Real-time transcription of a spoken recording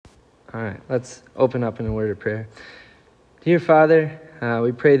All right, let's open up in a word of prayer. Dear Father,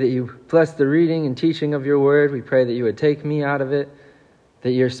 we pray that you bless the reading and teaching of your word. We pray that you would take me out of it,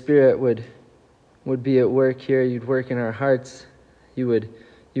 that your Spirit would be at work here. You'd work in our hearts. You would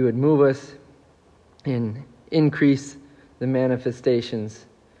move us and increase the manifestations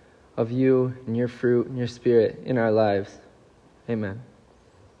of you and your fruit and your Spirit in our lives. Amen.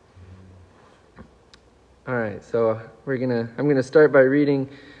 All right, so I'm gonna start by reading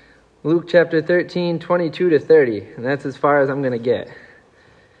Luke chapter 13, 22 to 30, and that's as far as I'm going to get.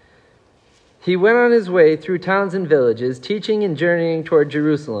 He went on his way through towns and villages, teaching and journeying toward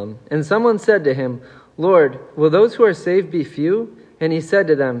Jerusalem. And someone said to him, "Lord, will those who are saved be few?" And he said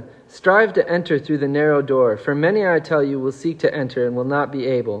to them, "Strive to enter through the narrow door, for many, I tell you, will seek to enter and will not be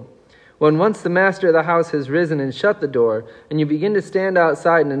able. When once the master of the house has risen and shut the door, and you begin to stand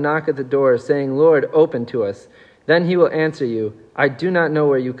outside and knock at the door, saying, 'Lord, open to us,' then he will answer you, 'I do not know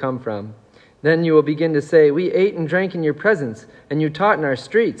where you come from.' Then you will begin to say, 'We ate and drank in your presence, and you taught in our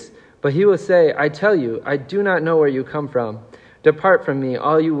streets.' But he will say, 'I tell you, I do not know where you come from. Depart from me,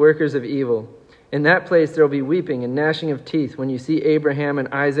 all you workers of evil.' In that place there will be weeping and gnashing of teeth when you see Abraham and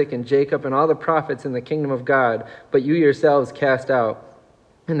Isaac and Jacob and all the prophets in the kingdom of God, but you yourselves cast out.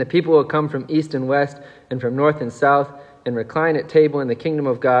 And the people will come from east and west and from north and south and recline at table in the kingdom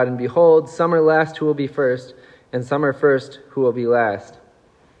of God. And behold, some are last who will be first, and some are first who will be last."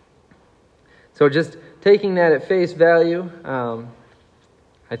 So just taking that at face value,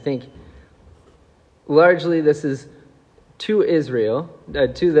 I think largely this is to Israel,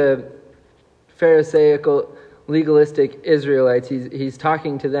 to the Pharisaical, legalistic Israelites. He's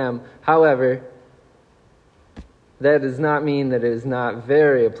talking to them. However, that does not mean that it is not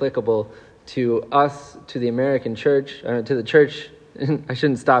very applicable to us, to the American church, to the church. I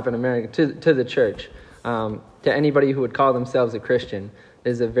shouldn't stop in America, to the church. To anybody who would call themselves a Christian,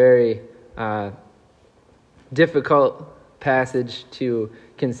 is a very difficult passage to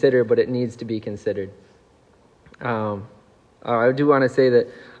consider, but it needs to be considered. I do want to say that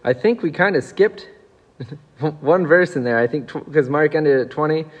I think we kind of skipped one verse in there. I think because Mark ended at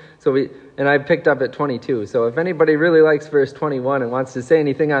 20, and I picked up at 22. So if anybody really likes verse 21 and wants to say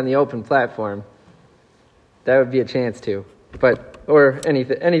anything on the open platform, that would be a chance to. Or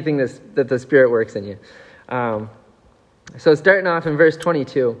anything that the Spirit works in you. So starting off in verse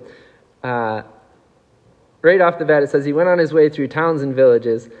 22, right off the bat it says, he went on his way through towns and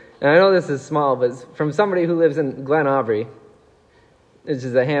villages. And I know this is small, but from somebody who lives in Glen Aubrey, which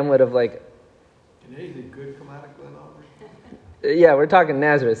is a hamlet of like... Can anything good come out of Glen Aubrey? Yeah, we're talking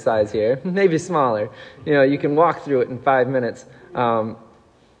Nazareth size here, maybe smaller. You can walk through it in 5 minutes.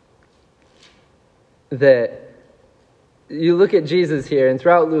 That you look at Jesus here, and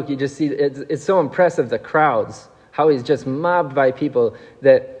throughout Luke, you just see it's so impressive, the crowds, how he's just mobbed by people,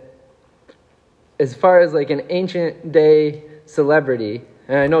 that as far as like an ancient day celebrity,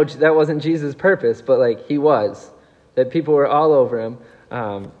 and I know that wasn't Jesus' purpose, but like he was, that people were all over him.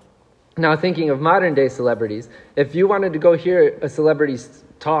 Now thinking of modern day celebrities, if you wanted to go hear a celebrity's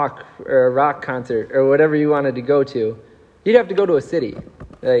talk or a rock concert or whatever you wanted to go to, you'd have to go to a city.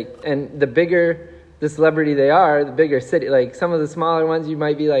 And the bigger the celebrity they are, the bigger city. Like some of the smaller ones, you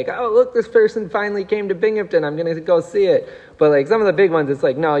might be like, "Oh, look, this person finally came to Binghamton. I'm going to go see it." But like some of the big ones, it's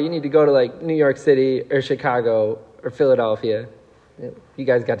like, no, you need to go to like New York City or Chicago or Philadelphia. You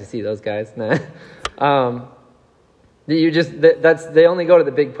guys got to see those guys. Nah. They only go to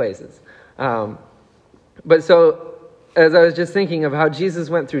the big places. But so, as I was just thinking of how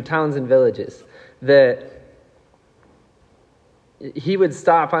Jesus went through towns and villages, that he would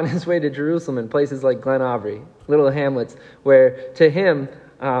stop on his way to Jerusalem in places like Glen Aubrey, little hamlets, where to him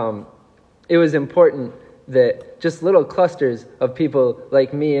it was important that just little clusters of people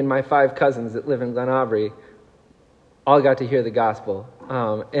like me and my 5 cousins that live in Glen Aubrey all got to hear the gospel.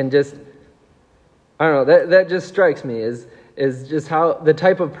 And just, I don't know, that just strikes me is just how the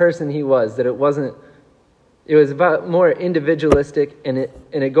type of person he was, that it was about more individualistic, and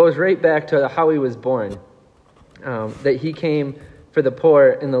it goes right back to how he was born. That he came for the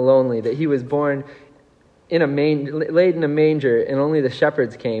poor and the lonely, that he was born laid in a manger, and only the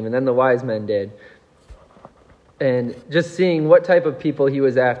shepherds came, and then the wise men did. And just seeing what type of people he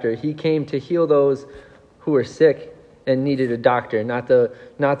was after, he came to heal those who were sick and needed a doctor, not the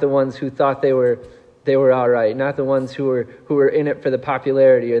ones who thought they were all right, not the ones who were in it for the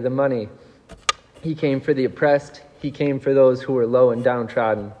popularity or the money. He came for the oppressed. He came for those who were low and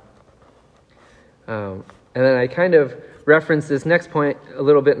downtrodden. And then I kind of referenced this next point a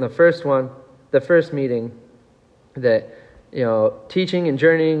little bit in the first meeting, that teaching and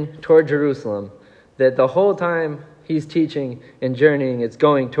journeying toward Jerusalem, that the whole time he's teaching and journeying, it's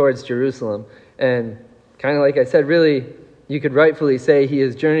going towards Jerusalem. And kind of like I said, really, you could rightfully say he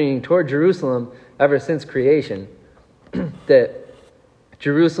is journeying toward Jerusalem ever since creation. That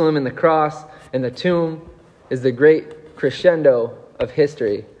Jerusalem and the cross and the tomb is the great crescendo of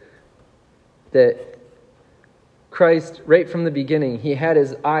history. That Christ, right from the beginning, he had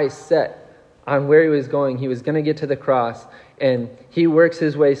his eyes set on where he was going. He was going to get to the cross, and he works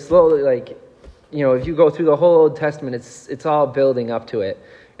his way slowly. Like, if you go through the whole Old Testament, it's all building up to it.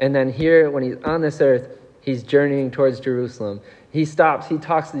 And then here, when he's on this earth, he's journeying towards Jerusalem. He stops, he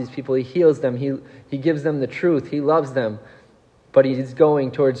talks to these people, he heals them, he gives them the truth, he loves them. But he's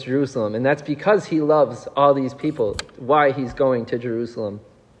going towards Jerusalem. And that's because he loves all these people, why he's going to Jerusalem.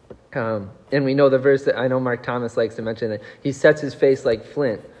 And we know the verse that I know Mark Thomas likes to mention, that he sets his face like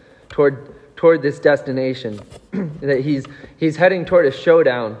flint toward this destination. That he's heading toward a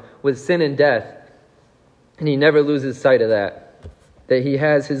showdown with sin and death. And he never loses sight of that. That he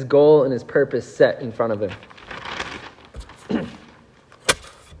has his goal and his purpose set in front of him.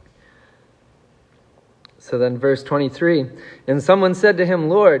 So then verse 23, and someone said to him,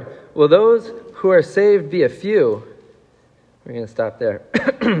 Lord, will those who are saved be a few? We're going to stop there.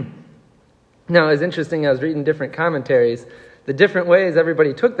 Now, it's interesting, I was reading different commentaries, the different ways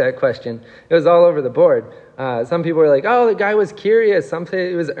everybody took that question. It was all over the board. Some people were like, oh, the guy was curious. Some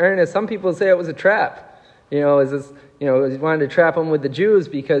say it was earnest. Some people say it was a trap. He wanted to trap him with the Jews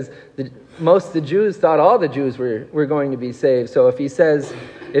because most of the Jews thought all the Jews were going to be saved. So if he says,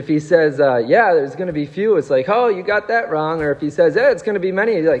 yeah, there's going to be few, it's like, oh, you got that wrong. Or if he says, yeah, it's going to be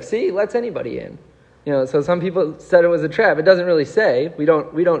many, he's like, see, lets anybody in. So some people said it was a trap. It doesn't really say. We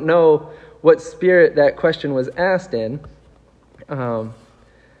don't know what spirit that question was asked in.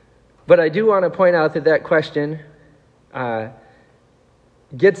 But I do want to point out that question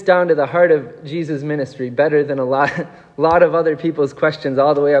gets down to the heart of Jesus' ministry better than a lot of other people's questions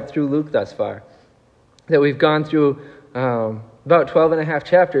all the way up through Luke thus far. That we've gone through about 12 and a half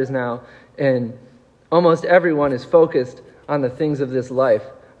chapters now, and almost everyone is focused on the things of this life,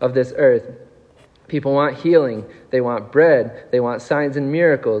 of this earth. People want healing, they want bread, they want signs and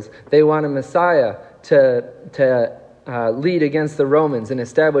miracles, they want a Messiah to lead against the Romans and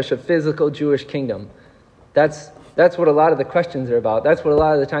establish a physical Jewish kingdom. That's what a lot of the questions are about. That's what a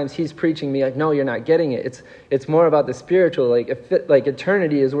lot of the times he's preaching me like, no, you're not getting it. It's more about the spiritual. Like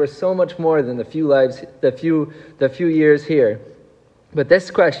eternity is worth so much more than the few lives, the few years here. But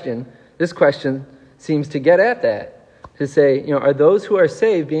this question seems to get at that. To say, are those who are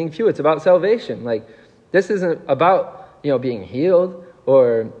saved being few? It's about salvation. Like, this isn't about, being healed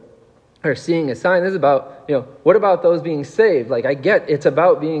or seeing a sign. This is about, what about those being saved? Like, I get it's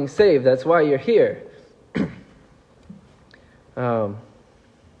about being saved. That's why you're here.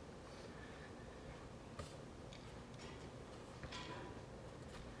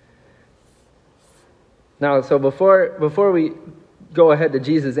 Now, so before we go ahead to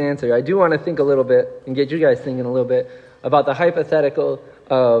Jesus' answer, I do want to think a little bit and get you guys thinking a little bit about the hypothetical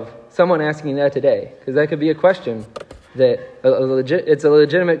of someone asking that today, because that could be a question that it's a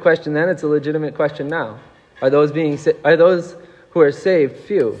legitimate question then, it's a legitimate question now. Are those who are saved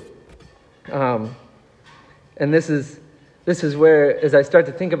few? And this is where, as I start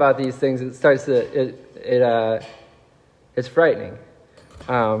to think about these things, it's frightening,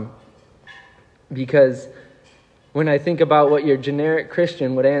 because when I think about what your generic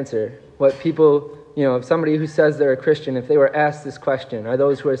Christian would answer, what people, if somebody who says they're a Christian, if they were asked this question, are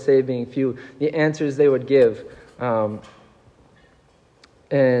those who are saved being few, the answers they would give.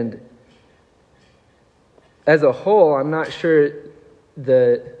 And as a whole, I'm not sure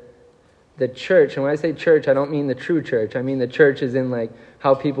the church, and when I say church, I don't mean the true church. I mean the church is in like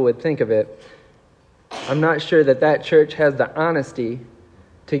how people would think of it. I'm not sure that church has the honesty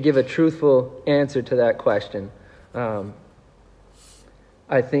to give a truthful answer to that question. I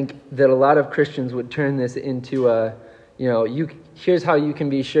think that a lot of Christians would turn this into here's how you can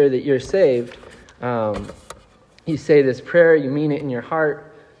be sure that you're saved. You say this prayer, you mean it in your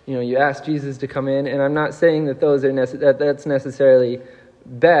heart, you ask Jesus to come in, and I'm not saying that that's necessarily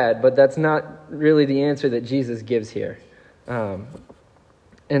bad, but that's not really the answer that Jesus gives here.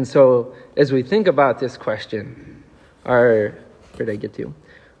 And so, as we think about this question, where did I get to?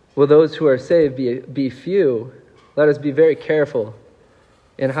 Will those who are saved be few? Let us be very careful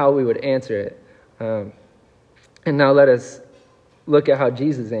in how we would answer it. And now let us look at how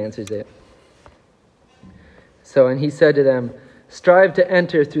Jesus answers it. So, and he said to them, strive to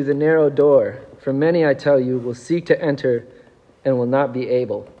enter through the narrow door, for many, I tell you, will seek to enter and will not be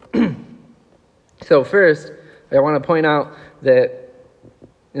able. So first, I want to point out that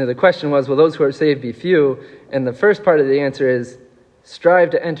the question was, will those who are saved be few? And the first part of the answer is, strive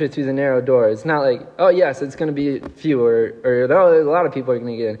to enter through the narrow door. It's not like, oh yes, it's going to be few, or oh, a lot of people are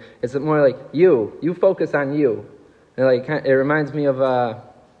going to get in. It's more like you focus on you. And it reminds me of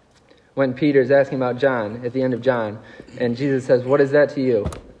when Peter's asking about John at the end of John, and Jesus says, what is that to you?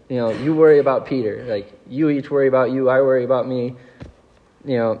 You worry about Peter. Like, you each worry about you, I worry about me.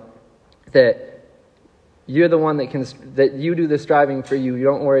 That you're the one that you do the striving for you. You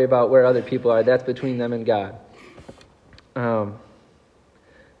don't worry about where other people are. That's between them and God.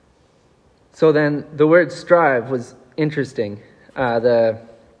 So then the word strive was interesting.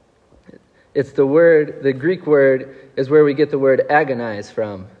 It's the Greek word is where we get the word agonize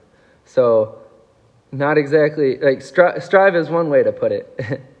from. So not exactly, like strive is one way to put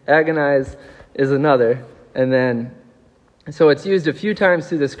it. Agonize is another. And then, so it's used a few times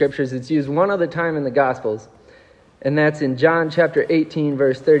through the scriptures. It's used one other time in the Gospels. And that's in John chapter 18,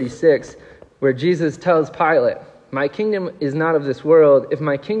 verse 36, where Jesus tells Pilate, my kingdom is not of this world. If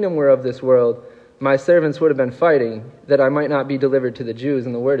my kingdom were of this world, my servants would have been fighting, that I might not be delivered to the Jews.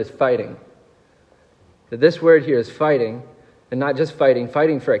 And the word is fighting. That this word here is fighting, and not just fighting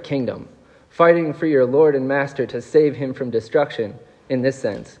for a kingdom. Fighting for your Lord and Master to save him from destruction, in this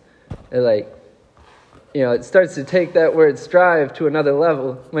sense. It starts to take that word strive to another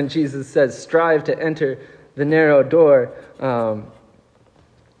level when Jesus says strive to enter the narrow door.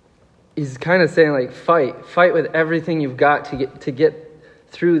 He's kind of saying fight with everything you've got to get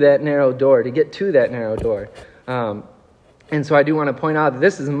through that narrow door, to get to that narrow door. And so I do want to point out that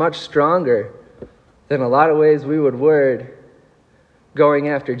this is much stronger than a lot of ways we would word going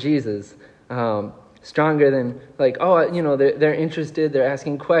after Jesus. Stronger than they're interested, they're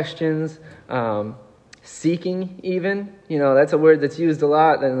asking questions, seeking even. That's a word that's used a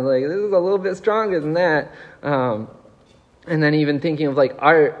lot, and this is a little bit stronger than that. And then even thinking of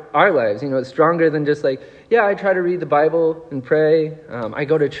our lives, it's stronger than just I try to read the Bible and pray. I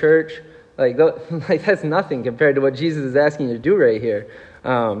go to church. That's nothing compared to what Jesus is asking you to do right here.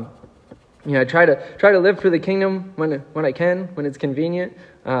 I try to live for the kingdom when I can, when it's convenient.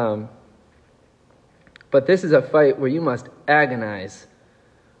 But this is a fight where you must agonize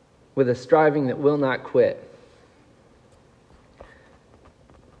with a striving that will not quit.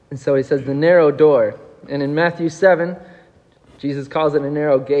 And so he says the narrow door. And in Matthew 7, Jesus calls it a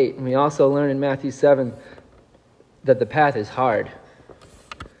narrow gate. And we also learn in Matthew 7 that the path is hard.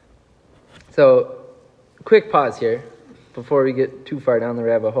 So, quick pause here before we get too far down the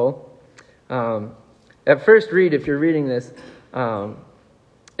rabbit hole. At first read, if you're reading this,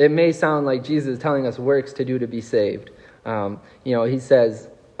 it may sound like Jesus is telling us works to do to be saved. He says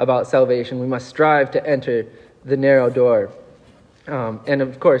about salvation, we must strive to enter the narrow door. And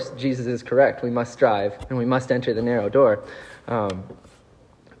of course, Jesus is correct. We must strive and we must enter the narrow door.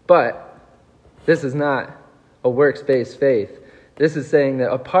 But this is not a works-based faith. This is saying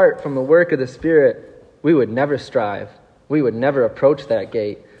that apart from the work of the Spirit, we would never strive. We would never approach that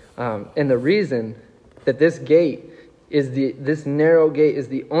gate. And the reason that this narrow gate is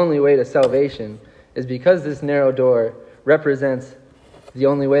the only way to salvation is because this narrow door represents the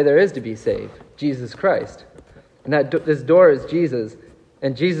only way there is to be saved, Jesus Christ. And this door is Jesus,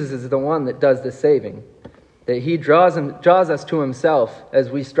 and Jesus is the one that does the saving. That he draws us to himself as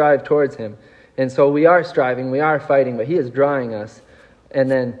we strive towards him. And so we are striving, we are fighting, but he is drawing us.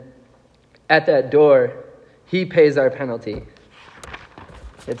 And then at that door, he pays our penalty.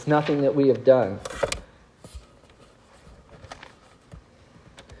 It's nothing that we have done.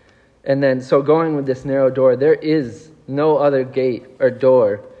 And then, so going with this narrow door, there is no other gate or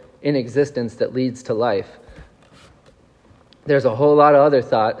door in existence that leads to life. There's a whole lot of other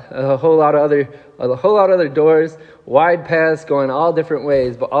thought, a whole lot of other doors, wide paths going all different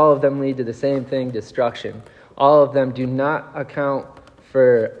ways, but all of them lead to the same thing, destruction. All of them do not account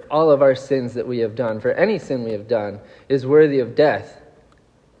for all of our sins that we have done. For any sin we have done is worthy of death.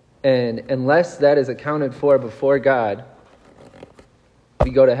 And unless that is accounted for before God,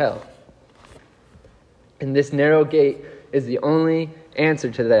 we go to hell. And this narrow gate is the only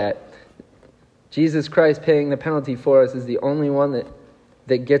answer to that. Jesus Christ paying the penalty for us is the only one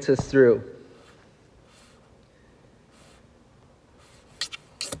that gets us through.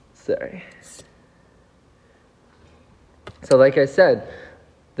 Sorry. So like I said,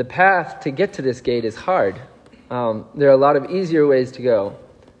 the path to get to this gate is hard. There are a lot of easier ways to go.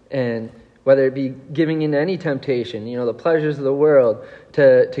 And whether it be giving into any temptation, the pleasures of the world,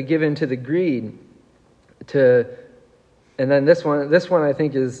 to give into the greed, and then this one I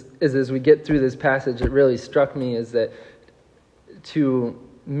think is as we get through this passage, it really struck me is that to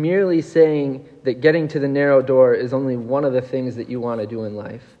merely saying that getting to the narrow door is only one of the things that you want to do in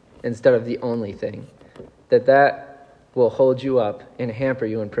life instead of the only thing, that will hold you up and hamper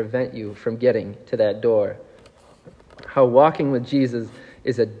you and prevent you from getting to that door. How walking with Jesus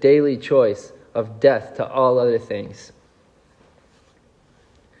is a daily choice of death to all other things.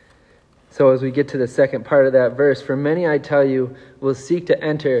 So as we get to the second part of that verse, for many, I tell you, will seek to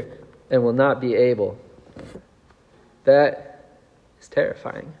enter and will not be able. That is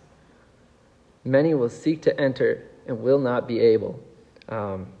terrifying. Many will seek to enter and will not be able.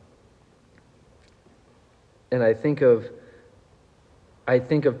 And I think of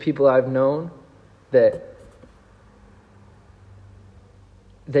people I've known that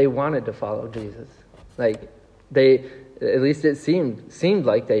they wanted to follow Jesus. Like at least it seemed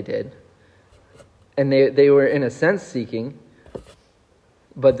like they did. And they were in a sense seeking,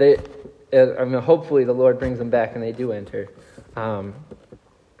 but hopefully the Lord brings them back and they do enter.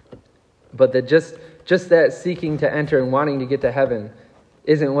 But that just that seeking to enter and wanting to get to heaven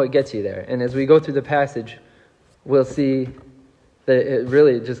isn't what gets you there. And as we go through the passage, we'll see that it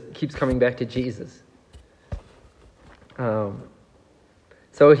really just keeps coming back to Jesus.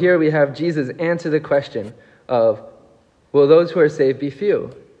 So here we have Jesus answer the question of, will those who are saved be few?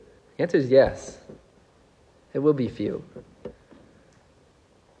 The answer is yes. It will be few.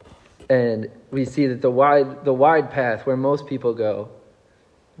 And we see that the wide path where most people go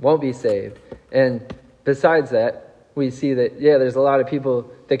won't be saved. And besides that, we see that, there's a lot of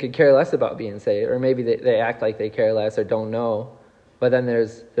people that could care less about being saved, or maybe they act like they care less or don't know. But then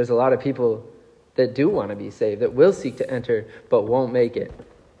there's a lot of people that do want to be saved, that will seek to enter, but won't make it.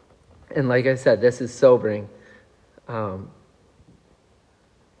 And like I said, this is sobering. And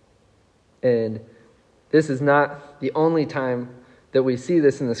this is not the only time that we see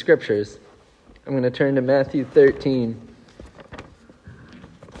this in the Scriptures. I'm going to turn to Matthew 13.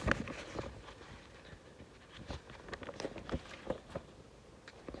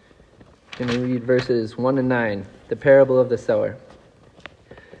 I'm going to read verses 1 to 9, the parable of the sower.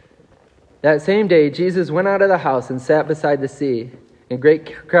 That same day, Jesus went out of the house and sat beside the sea, and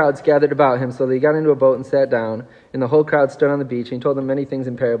great crowds gathered about him, so that he got into a boat and sat down, and the whole crowd stood on the beach, and he told them many things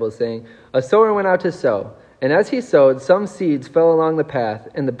in parables, saying, A sower went out to sow, and as he sowed, some seeds fell along the path,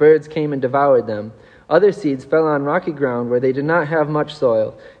 and the birds came and devoured them. Other seeds fell on rocky ground where they did not have much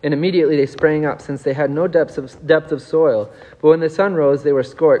soil, and immediately they sprang up, since they had no depth of soil. But when the sun rose, they were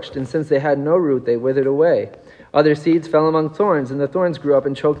scorched, and since they had no root, they withered away. Other seeds fell among thorns, and the thorns grew up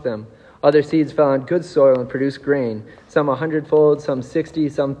and choked them. Other seeds fell on good soil and produced grain, some 100-fold, some 60,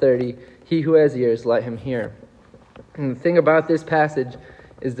 some 30. He who has ears, let him hear. And the thing about this passage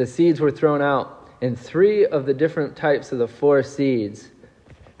is the seeds were thrown out, and 3 of the different types of the 4 seeds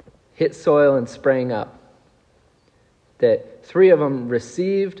hit soil and sprang up. That 3 of them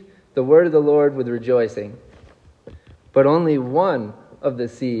received the word of the Lord with rejoicing. But only 1 of the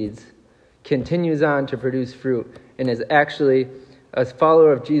seeds continues on to produce fruit and is actually a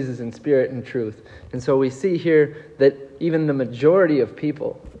follower of Jesus in spirit and truth. And so we see here that even the majority of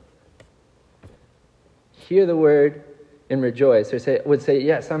people hear the word and rejoice, or would say,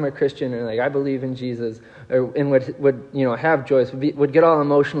 yes, I'm a Christian, and I believe in Jesus, and would have joy, would get all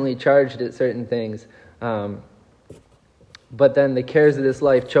emotionally charged at certain things. But then the cares of this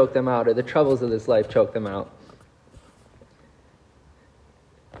life choke them out, or the troubles of this life choke them out.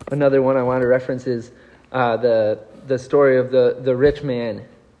 Another one I want to reference is the story of the rich man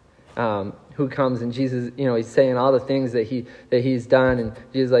who comes, and Jesus, he's saying all the things that he's done, and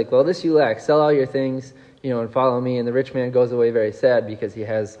Jesus is like, well, this you lack, sell all your things, and follow me. And the rich man goes away very sad because he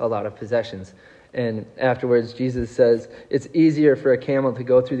has a lot of possessions. And afterwards, Jesus says, it's easier for a camel to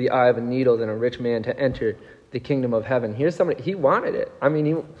go through the eye of a needle than a rich man to enter the kingdom of heaven. Here's somebody, he wanted it. I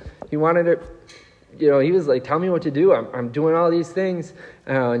mean, he wanted it. He was like, tell me what to do. I'm doing all these things.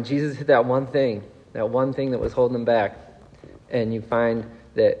 And Jesus hit that one thing that was holding him back. And you find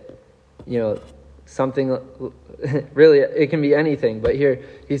that, something, really, it can be anything. But here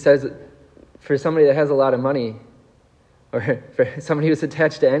he says, for somebody that has a lot of money, or for somebody who's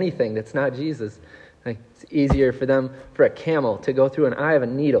attached to anything that's not Jesus, it's easier for a camel to go through an eye of a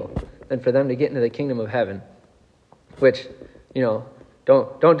needle than for them to get into the kingdom of heaven. Which,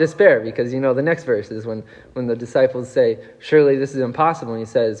 don't despair, because the next verse is when the disciples say, surely this is impossible. And he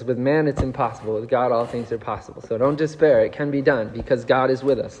says, with man it's impossible, with God all things are possible. So don't despair, it can be done because God is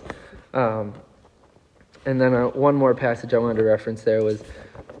with us. And then one more passage I wanted to reference there was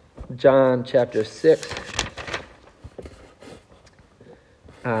John chapter 6.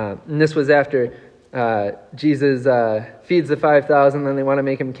 And this was after Jesus feeds the 5,000, then they want to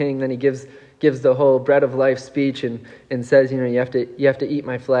make him king. Then he gives the whole bread of life speech and says, you have to eat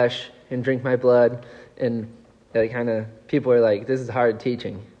my flesh and drink my blood. And people are like, this is hard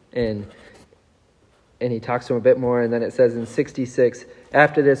teaching. And he talks to him a bit more, and then it says in 66,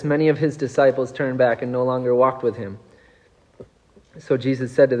 after this, many of his disciples turned back and no longer walked with him. So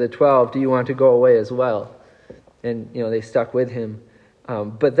Jesus said to the 12, do you want to go away as well? And, they stuck with him.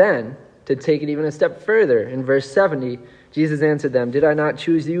 But then, to take it even a step further, in verse 70, Jesus answered them, did I not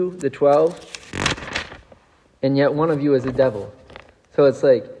choose you, the 12? And yet one of you is a devil. So it's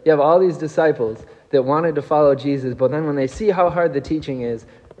like, you have all these disciples that wanted to follow Jesus, but then when they see how hard the teaching is,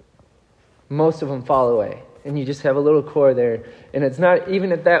 most of them fall away. And you just have a little core there. And it's not,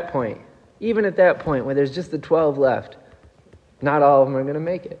 even at that point where there's just the 12 left, not all of them are going to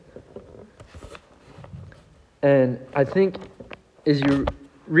make it. And I think as you're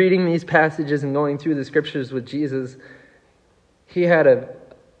reading these passages and going through the scriptures with Jesus, he had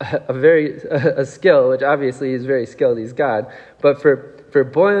a skill, which obviously he's very skilled, he's God, but for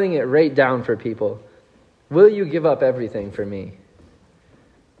boiling it right down for people. Will you give up everything for me?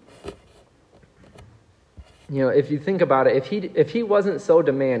 If you think about it, if he wasn't so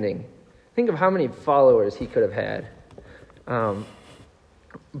demanding, think of how many followers he could have had.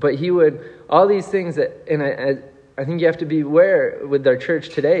 But he would, all these things that, and I think you have to be aware with our church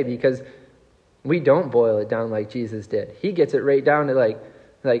today, because we don't boil it down like Jesus did. He gets it right down to like,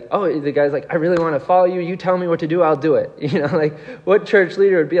 oh, the guy's like, I really want to follow you. You tell me what to do, I'll do it. What church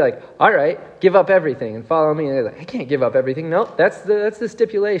leader would be like, all right, give up everything and follow me? And they're like, I can't give up everything. No, that's the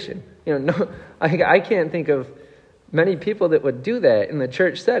stipulation. No, I can't think of many people that would do that in the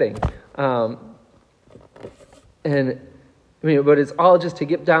church setting. But it's all just to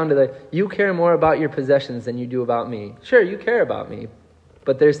get down to you care more about your possessions than you do about me. Sure, you care about me,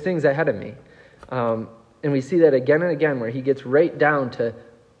 but there's things ahead of me. And we see that again and again where he gets right down to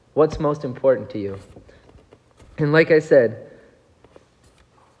what's most important to you. And like I said,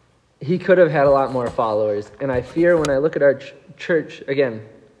 he could have had a lot more followers. And I fear when I look at our church, again,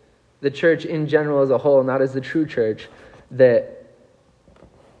 the church in general as a whole, not as the true church, that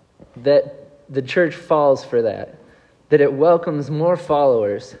the church falls for that it welcomes more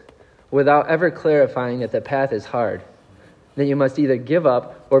followers without ever clarifying that the path is hard. That you must either give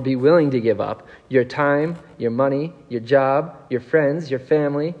up or be willing to give up your time, your money, your job, your friends, your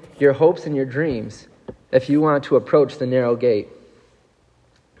family, your hopes and your dreams if you want to approach the narrow gate.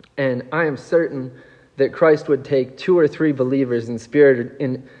 And I am certain that Christ would take 2 or 3 believers in spirit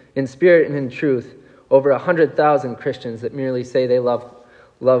and in truth over 100,000 Christians that merely say they love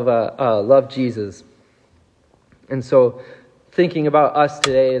Jesus. And so, thinking about us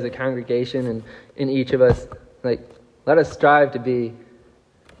today as a congregation and in each of us, let us strive to be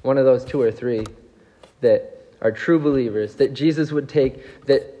one of those 2 or 3 that are true believers, that Jesus would take,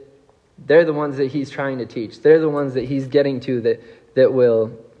 that they're the ones that he's trying to teach. They're the ones that he's getting to,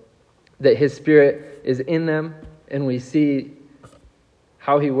 that his Spirit is in them, and we see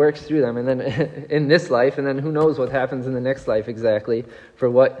how he works through them, and then in this life, and then who knows what happens in the next life exactly for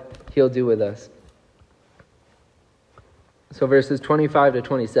what he'll do with us. So verses 25 to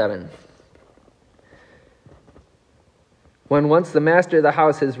 27. When once the master of the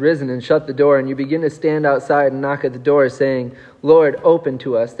house has risen and shut the door, and you begin to stand outside and knock at the door, saying, Lord, open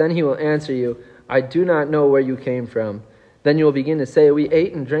to us, then he will answer you, I do not know where you came from. Then you will begin to say, we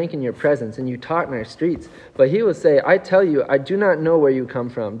ate and drank in your presence, and you taught in our streets. But he will say, I tell you, I do not know where you come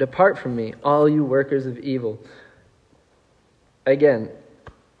from. Depart from me, all you workers of evil. Again,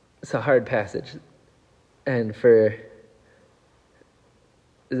 it's a hard passage. And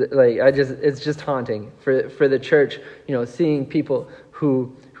it's just haunting for the church, seeing people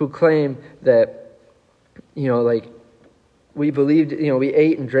who claim that, we believed, we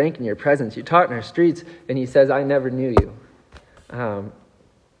ate and drank in your presence, you taught in our streets, and he says, I never knew you.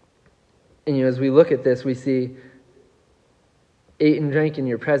 As we look at this, we see ate and drank in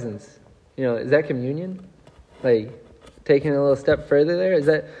your presence. Is that communion? Taking a little step further there,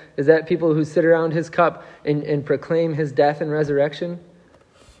 is that people who sit around his cup and proclaim his death and resurrection?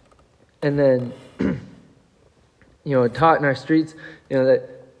 And then, taught in our streets, that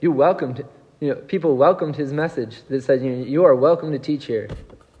you welcomed, people welcomed his message that said, you are welcome to teach here.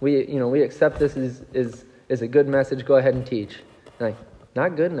 We accept this as a good message. Go ahead and teach.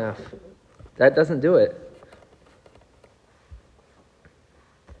 Not good enough. That doesn't do it.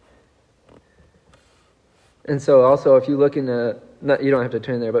 And so also, if you look in you don't have to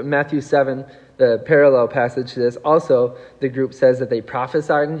turn there, but Matthew 7, the parallel passage to this, also the group says that they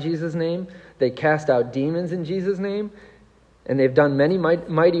prophesied in Jesus' name, they cast out demons in Jesus' name, and they've done many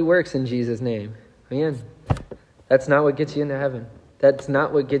mighty works in Jesus' name. Again, that's not what gets you into heaven. That's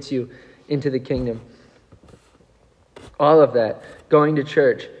not what gets you into the kingdom. All of that, going to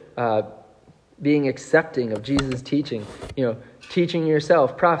church, being accepting of Jesus' teaching, teaching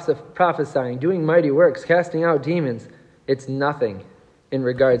yourself, prophesying, doing mighty works, casting out demons, it's nothing in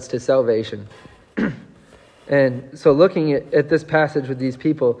regards to salvation. And so looking at this passage with these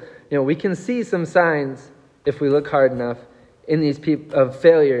people, we can see some signs, if we look hard enough, in these of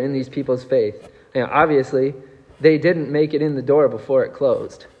failure in these people's faith. Obviously, they didn't make it in the door before it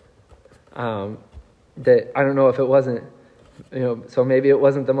closed. That I don't know if it wasn't, so maybe it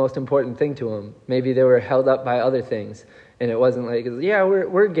wasn't the most important thing to them. Maybe they were held up by other things, and it wasn't like, yeah,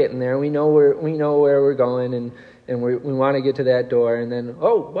 we're getting there. We know where we're going, and we want to get to that door. And then,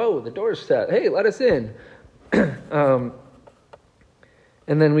 whoa, the door's shut. Hey, let us in. And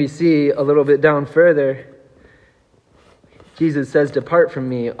then we see a little bit down further, Jesus says, "Depart from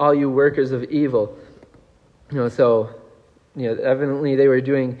me, all you workers of evil." Evidently they were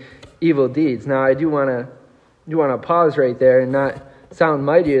doing evil deeds. Now I do want to pause right there and not sound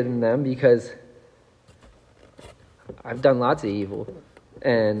mightier than them, because I've done lots of evil,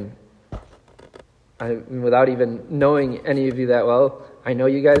 and without even knowing any of you that well, I know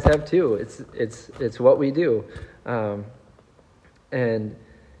you guys have too. It's what we do, and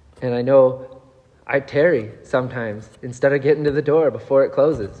I know I tarry sometimes instead of getting to the door before it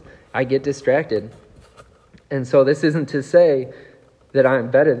closes. I get distracted, and so this isn't to say that I'm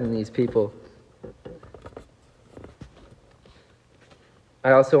better than these people.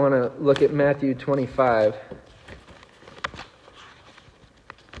 I also want to look at Matthew 25.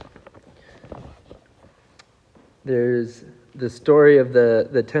 There's the story of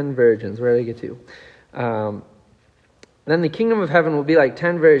the 10 virgins. Where did I get to? Then the kingdom of heaven will be like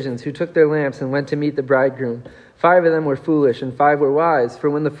 10 virgins who took their lamps and went to meet the bridegroom. 5 of them were foolish and 5 were wise. For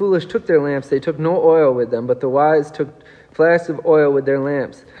when the foolish took their lamps, they took no oil with them, but the wise took flasks of oil with their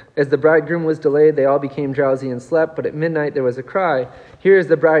lamps. As the bridegroom was delayed, they all became drowsy and slept. But at midnight there was a cry, "Here is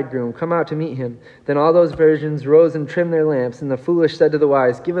the bridegroom, come out to meet him." Then all those virgins rose and trimmed their lamps. And the foolish said to the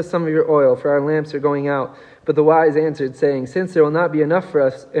wise, "Give us some of your oil, for our lamps are going out." But the wise answered, saying, "Since there will not be enough for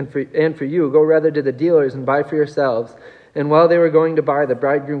us and for you, go rather to the dealers and buy for yourselves." And while they were going to buy, the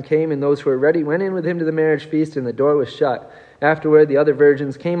bridegroom came, and those who were ready went in with him to the marriage feast, and the door was shut. Afterward the other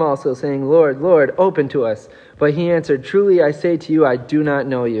virgins came also, saying, "Lord, Lord, open to us." But he answered, "Truly I say to you, I do not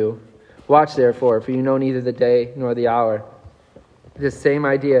know you. Watch therefore, for you know neither the day nor the hour." This same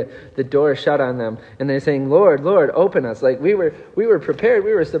idea, the door is shut on them, and they're saying, "Lord, Lord, open us." Like we were prepared,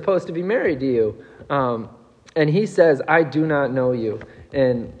 we were supposed to be married to you. And he says, "I do not know you."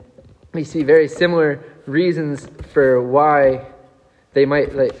 And we see very similar reasons for why they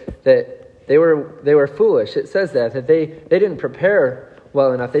might that they were foolish. It says that they didn't prepare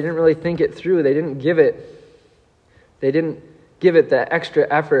well enough. They didn't really think it through. They didn't give it that extra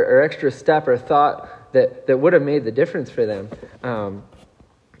effort or extra step or thought that would have made the difference for them.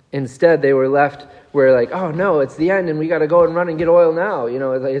 Instead, they were left where like, "Oh no, it's the end, and we got to go and run and get oil now."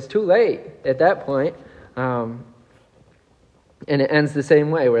 It's too late at that point. And it ends the same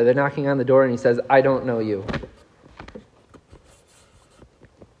way, where they're knocking on the door and he says, "I don't know you."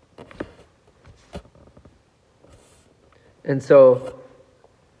 And so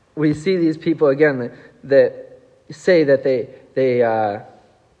we see these people again that say that they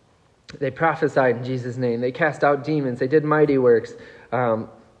prophesied in Jesus' name, they cast out demons, they did mighty works,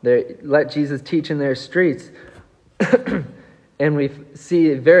 they let Jesus teach in their streets. And we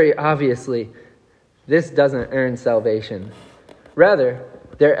see very obviously this doesn't earn salvation. Rather,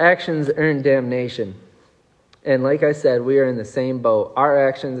 their actions earn damnation. And like I said, we are in the same boat. Our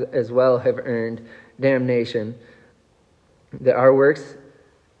actions as well have earned damnation. That our works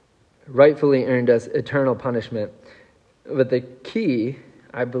rightfully earned us eternal punishment. But the key,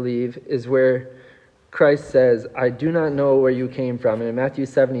 I believe, is where Christ says, "I do not know where you came from." And in Matthew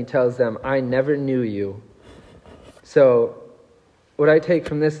 7, he tells them, "I never knew you." So what I take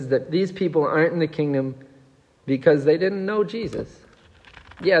from this is that these people aren't in the kingdom because they didn't know Jesus.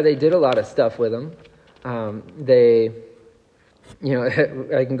 Yeah, they did a lot of stuff with him. I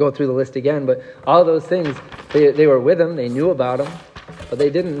can go through the list again, but all those things, they were with him, they knew about him, but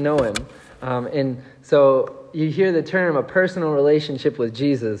they didn't know him. And so you hear the term a personal relationship with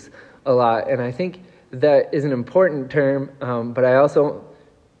Jesus a lot, and I think that is an important term, but I also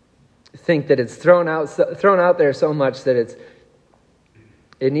think that it's thrown out there so much that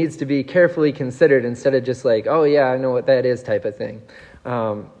it needs to be carefully considered instead of just like, "Oh yeah, I know what that is" type of thing.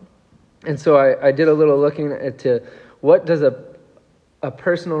 And so I did a little looking into what does a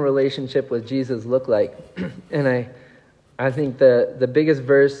personal relationship with Jesus look like. And I think the biggest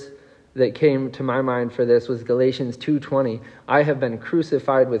verse that came to my mind for this was Galatians 2:20. I have been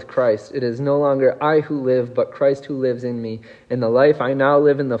crucified with Christ. It is no longer I who live, but Christ who lives in me. In the life I now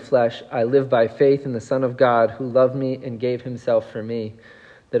live in the flesh, I live by faith in the Son of God who loved me and gave himself for me.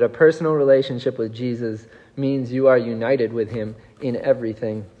 That a personal relationship with Jesus means you are united with him in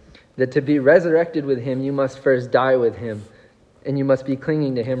everything. That to be resurrected with him, you must first die with him, and you must be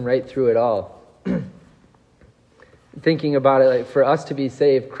clinging to him right through it all. Thinking about it, like for us to be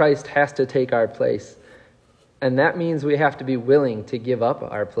saved, Christ has to take our place. And that means we have to be willing to give up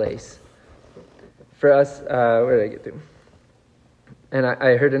our place. For us, where did I get to? And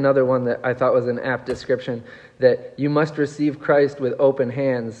I heard another one that I thought was an apt description, that you must receive Christ with open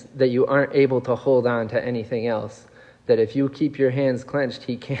hands, that you aren't able to hold on to anything else. That if you keep your hands clenched,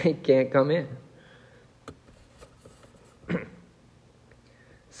 he can't come in.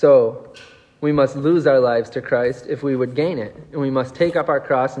 So, we must lose our lives to Christ if we would gain it. And we must take up our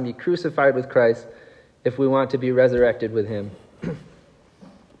cross and be crucified with Christ if we want to be resurrected with him.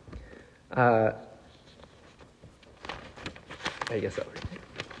 I guess I'll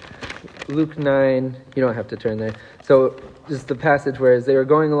read. Luke 9, you don't have to turn there. So just the passage where as they were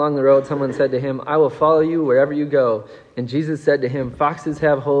going along the road, someone said to him, I will follow you wherever you go. And Jesus said to him, foxes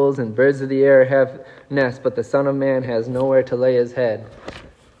have holes and birds of the air have nests, but the Son of Man has nowhere to lay his head.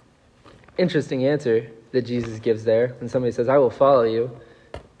 Interesting answer that Jesus gives there. When somebody says, I will follow you,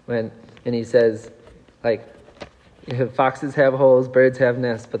 and he says, like, foxes have holes, birds have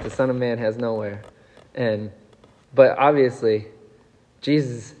nests, but the Son of Man has nowhere. But obviously,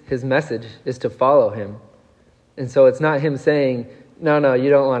 Jesus, his message is to follow him. And so it's not him saying, no, you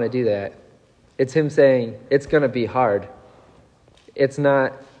don't want to do that. It's him saying, it's going to be hard. It's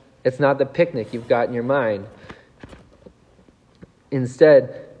not the picnic you've got in your mind.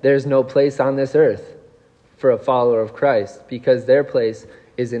 Instead, there's no place on this earth for a follower of Christ because their place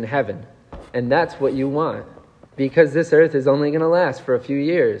is in heaven. And that's what you want, because this earth is only going to last for a few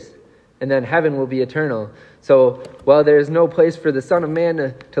years, and then heaven will be eternal. So while there's no place for the Son of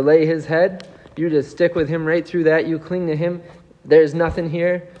Man to lay his head, you just stick with him right through that. You cling to him. There's nothing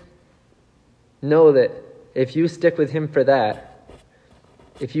here. Know that if you stick with him for that,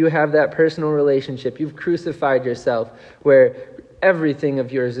 if you have that personal relationship, you've crucified yourself where everything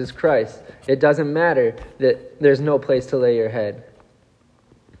of yours is Christ. It doesn't matter that there's no place to lay your head.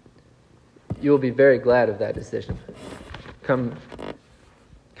 You will be very glad of that decision. Come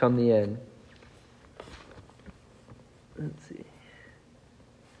the end. Let's see.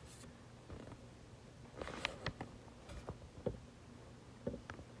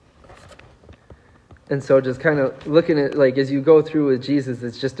 And so just kind of looking at, like, as you go through with Jesus,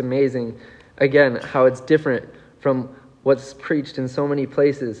 it's just amazing, again, how it's different from what's preached in so many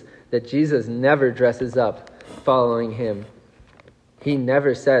places, that Jesus never dresses up following him. He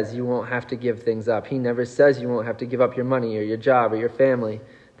never says you won't have to give things up. He never says you won't have to give up your money or your job or your family,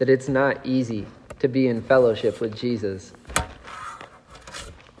 that it's not easy to be in fellowship with Jesus.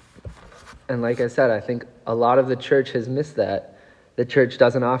 And like I said, I think a lot of the church has missed that. The church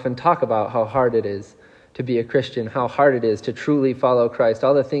doesn't often talk about how hard it is to be a Christian, how hard it is to truly follow Christ,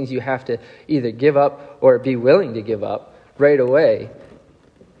 all the things you have to either give up or be willing to give up right away.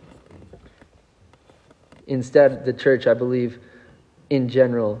 Instead, the church, I believe, in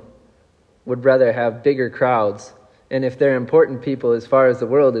general, would rather have bigger crowds. And if they're important people as far as the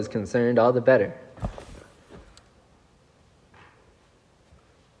world is concerned, all the better.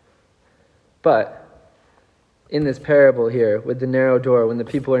 But in this parable here, with the narrow door, when the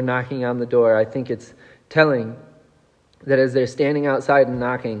people are knocking on the door, I think it's telling that as they're standing outside and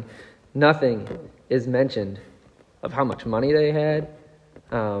knocking, nothing is mentioned of how much money they had,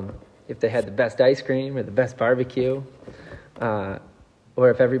 if they had the best ice cream or the best barbecue, or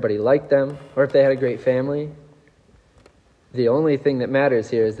if everybody liked them, or if they had a great family. The only thing that matters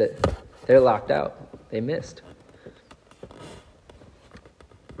here is that they're locked out. They missed.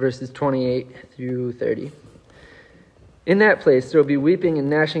 Verses 28 through 30. In that place there will be weeping and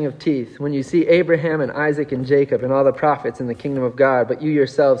gnashing of teeth when you see Abraham and Isaac and Jacob and all the prophets in the kingdom of God, but you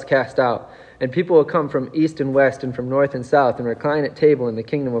yourselves cast out. And people will come from east and west and from north and south and recline at table in the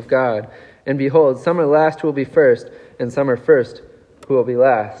kingdom of God. And behold, some are last who will be first, and some are first who will be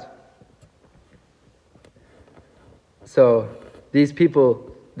last. So these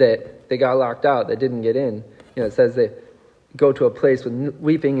people that they got locked out, that didn't get in, it says they go to a place with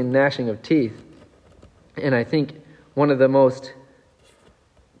weeping and gnashing of teeth. And I think one of the most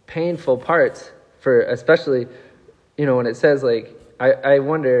painful parts for, especially, when it says, like, I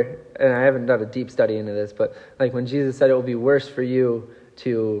wonder, and I haven't done a deep study into this, but like when Jesus said it will be worse for you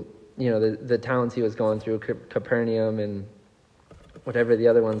to, the towns he was going through, Capernaum and whatever the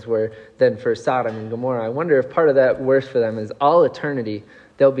other ones were, than for Sodom and Gomorrah. I wonder if part of that worse for them is all eternity,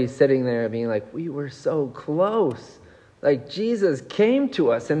 they'll be sitting there being like, we were so close. Like, Jesus came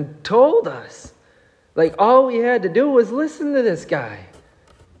to us and told us. Like, all we had to do was listen to this guy.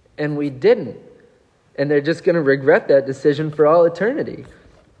 And we didn't. And they're just going to regret that decision for all eternity.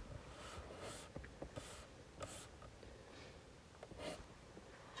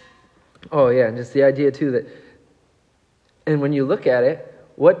 Oh, yeah, and just the idea, too, that... And when you look at it,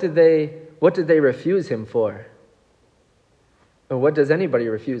 what did they refuse him for? Or what does anybody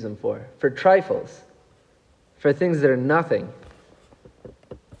refuse him for? For trifles. For things that are nothing.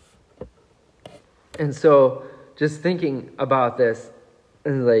 And so, just thinking about this,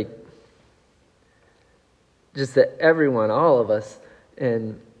 and like, just that everyone, all of us,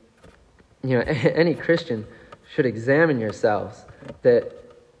 and, you know, any Christian should examine yourselves, that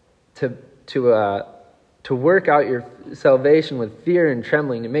to work out your salvation with fear and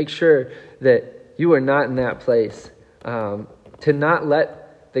trembling, to make sure that you are not in that place, to not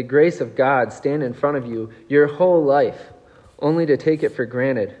let the grace of God stand in front of you your whole life, only to take it for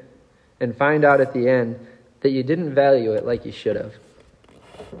granted and find out at the end that you didn't value it like you should have.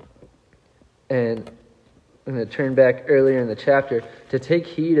 And I'm going to turn back earlier in the chapter to take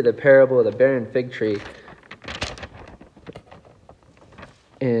heed of the parable of the barren fig tree.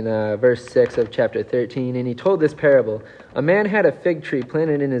 In verse 6 of chapter 13, and he told this parable. A man had a fig tree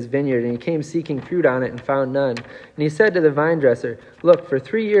planted in his vineyard, and he came seeking fruit on it and found none. And he said to the vine dresser, Look, for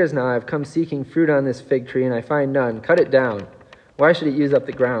 3 years now I have come seeking fruit on this fig tree, and I find none. Cut it down. Why should it use up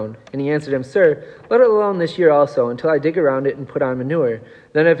the ground? And he answered him, Sir, let it alone this year also, until I dig around it and put on manure.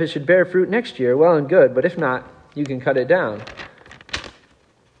 Then if it should bear fruit next year, well and good, but if not, you can cut it down.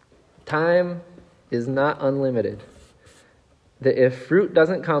 Time is not unlimited. That if fruit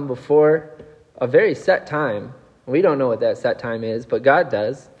doesn't come before a very set time, we don't know what that set time is, but God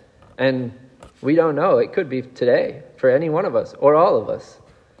does. And we don't know. It could be today for any one of us or all of us.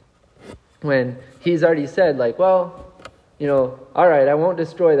 When he's already said, like, well, you know, all right, I won't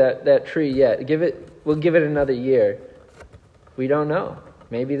destroy that tree yet. We'll give it another year. We don't know.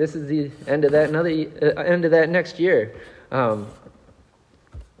 Maybe this is the end of that next year. And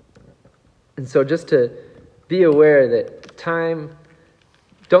so just to be aware that time,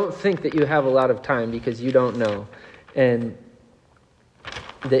 don't think that you have a lot of time because you don't know. And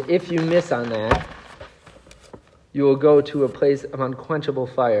that if you miss on that, you will go to a place of unquenchable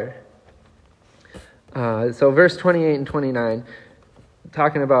fire. So verse 28 and 29,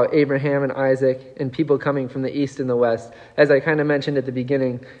 talking about Abraham and Isaac and people coming from the east and the west. As I kind of mentioned at the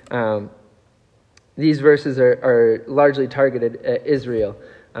beginning, these verses are largely targeted at Israel.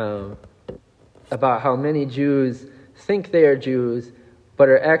 About how many Jews think they are Jews, but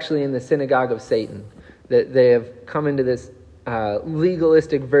are actually in the synagogue of Satan. That they have come into this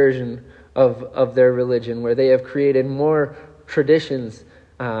legalistic version of their religion, where they have created more traditions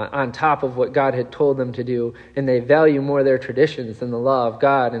on top of what God had told them to do, and they value more their traditions than the law of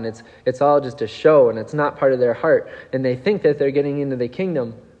God, and it's all just a show, and it's not part of their heart, and they think that they're getting into the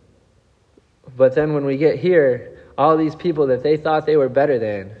kingdom. But then when we get here, all these people that they thought they were better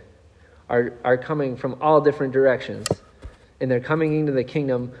than are coming from all different directions. And they're coming into the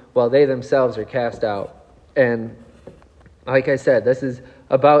kingdom while they themselves are cast out. And like I said, this is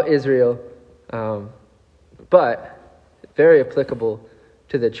about Israel, but very applicable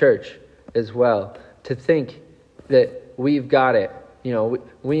to the church as well. To think that we've got it. You know,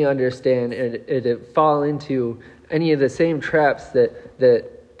 we understand and to fall into any of the same traps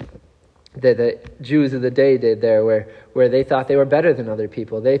that the Jews of the day did there, where they thought they were better than other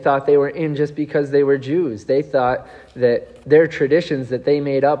people. They thought they were in just because they were Jews. They thought that their traditions that they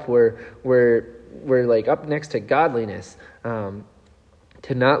made up were like up next to godliness. To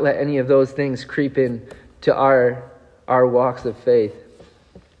not let any of those things creep in to our walks of faith.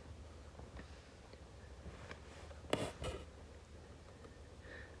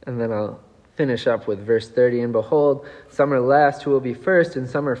 And then I'll finish up with verse 30. And behold, some are last who will be first, and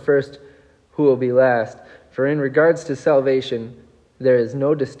some are first who will be last. For in regards to salvation, there is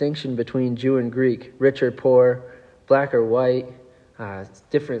no distinction between Jew and Greek, rich or poor, black or white,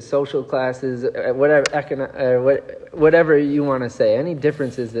 different social classes, whatever you want to say. Any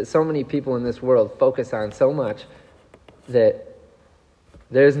differences that so many people in this world focus on so much that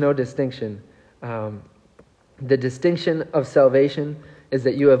there's no distinction. The distinction of salvation is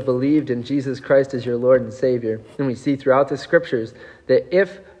that you have believed in Jesus Christ as your Lord and Savior. And we see throughout the Scriptures that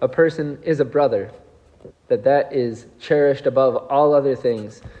if a person is a brother, that is cherished above all other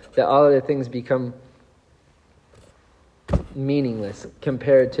things, that all other things become meaningless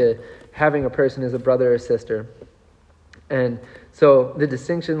compared to having a person as a brother or sister. And so the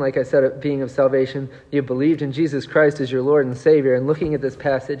distinction, like I said, of being of salvation, you believed in Jesus Christ as your Lord and Savior, and looking at this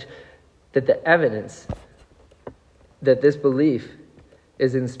passage, that the evidence that this belief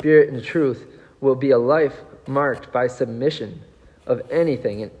is in spirit and truth will be a life marked by submission of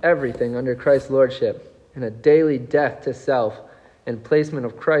anything and everything under Christ's lordship, and a daily death to self and placement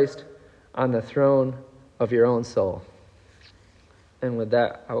of Christ on the throne of your own soul. And with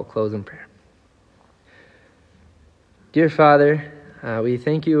that, I will close in prayer. Dear Father, we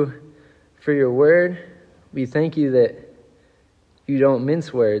thank you for your word. We thank you that you don't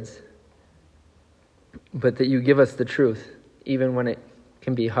mince words, but that you give us the truth, even when it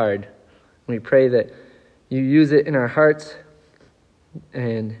can be hard. We pray that you use it in our hearts,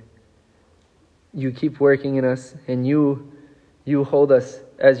 and you keep working in us, and you hold us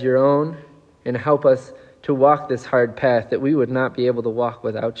as your own, and help us to walk this hard path that we would not be able to walk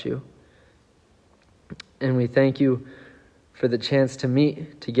without you. And we thank you for the chance to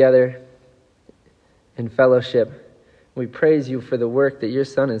meet together in fellowship. We praise you for the work that your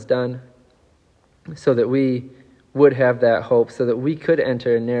Son has done, so that we would have that hope, so that we could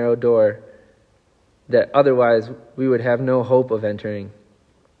enter a narrow door that otherwise we would have no hope of entering.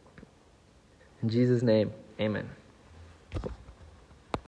 In Jesus' name, amen.